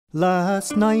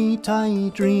Last night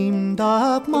I dreamed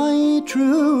of my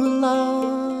true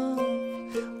love.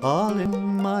 All in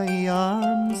my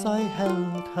arms I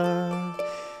held her.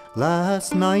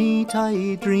 Last night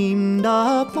I dreamed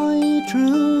of my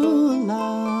true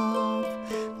love.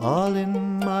 All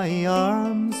in my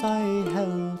arms I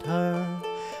held her.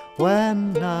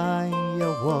 When I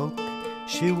awoke,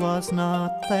 she was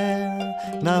not there.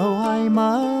 Now I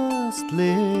must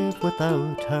live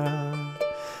without her.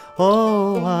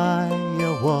 Oh, I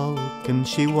awoke and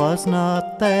she was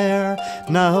not there.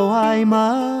 Now I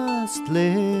must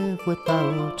live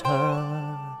without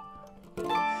her.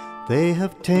 They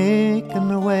have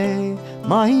taken away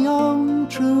my own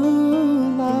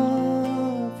true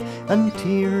love, and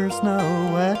tears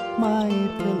now wet my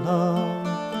pillow.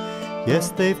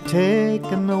 Yes, they've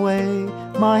taken away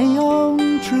my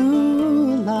own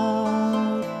true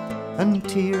love, and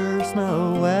tears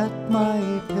now wet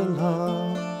my pillow.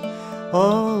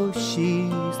 Oh,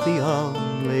 she's the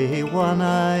only one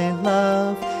I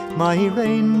love, my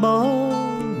rainbow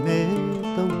mid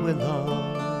the willows.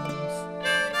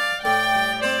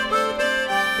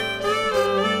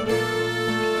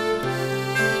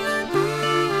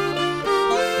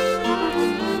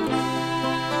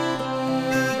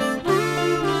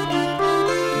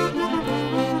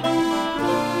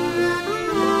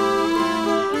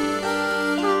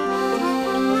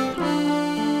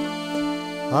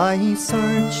 I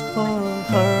searched for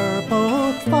her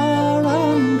both far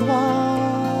and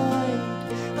wide.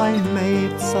 I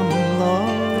made some low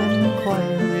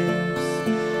inquiries.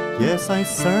 Yes, I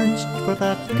searched for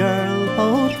that girl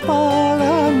both far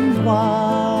and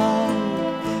wide.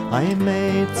 I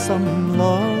made some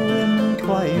low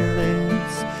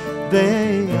inquiries.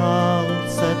 They all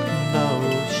said no,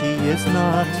 she is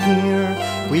not here.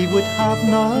 We would have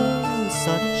no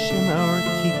such in our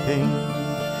keeping.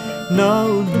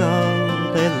 No,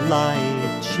 no, they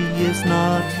lied, she is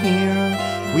not here.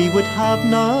 We would have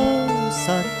no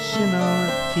such in our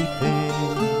keeping.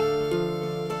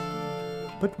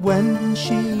 But when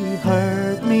she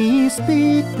heard me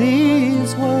speak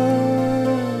these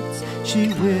words, she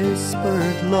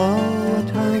whispered low at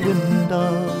her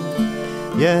window.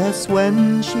 Yes,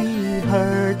 when she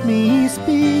heard me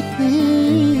speak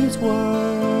these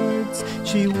words,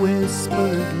 she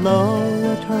whispered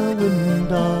low at her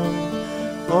window.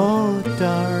 Oh,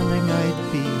 darling,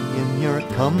 I'd be in your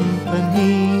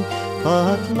company,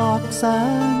 but locks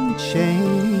and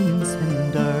chains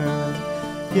hinder.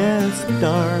 Yes,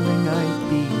 darling, I'd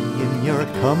be in your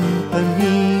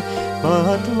company,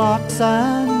 but locks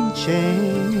and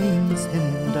chains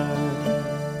hinder.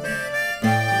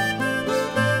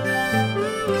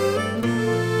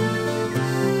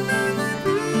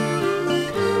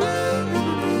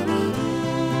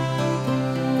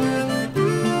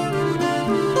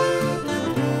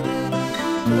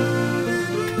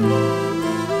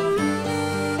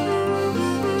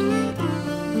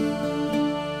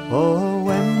 Oh,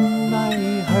 when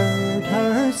I heard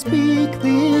her speak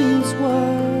these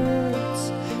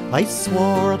words, I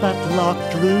swore that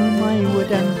locked room I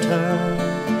would enter.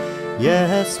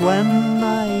 Yes, when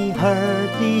I heard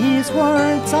these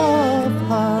words of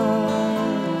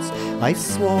hers, I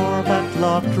swore that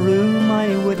locked room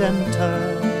I would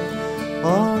enter.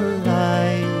 Or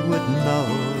I would know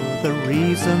the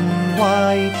reason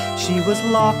why she was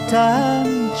locked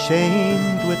and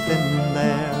chained within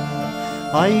there.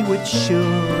 I would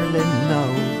surely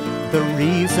know the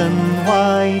reason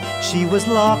why she was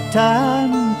locked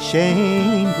and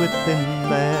chained within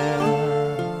there.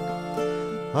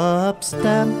 Up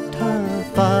stepped her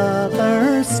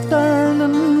father, stern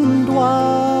and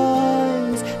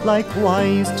wise, like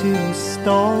wise two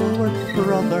stalwart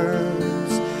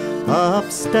brothers. Up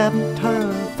stepped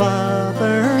her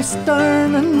father,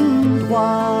 stern and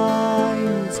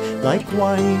wise, like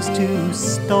wise two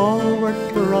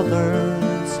stalwart brothers.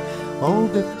 Oh,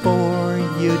 before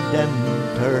you'd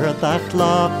enter that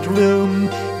locked room,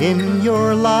 in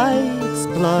your life's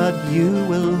blood you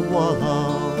will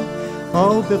wallow.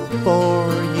 Oh,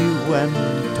 before you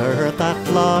enter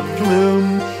that locked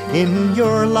room, in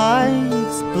your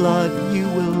life's blood you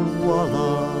will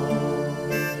wallow.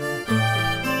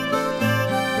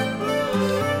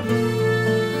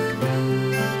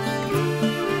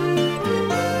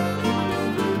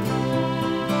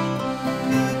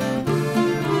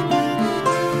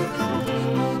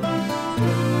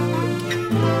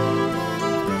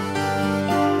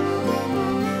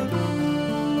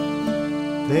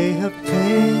 They have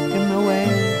taken away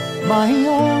my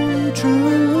own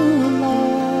true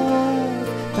love,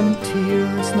 and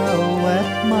tears now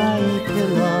wet my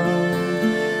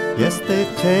pillow. Yes,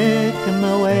 they've taken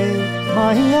away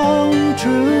my own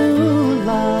true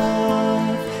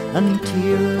and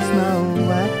tears now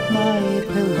wet my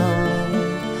pillow.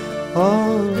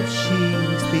 Oh,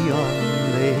 she's the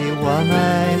only one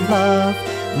I love,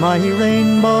 my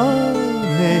rainbow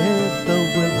mid the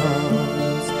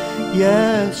willows.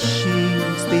 Yes,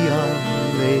 she's the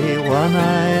only one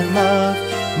I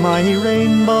love, my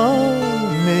rainbow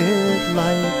mid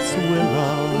life's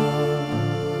willow.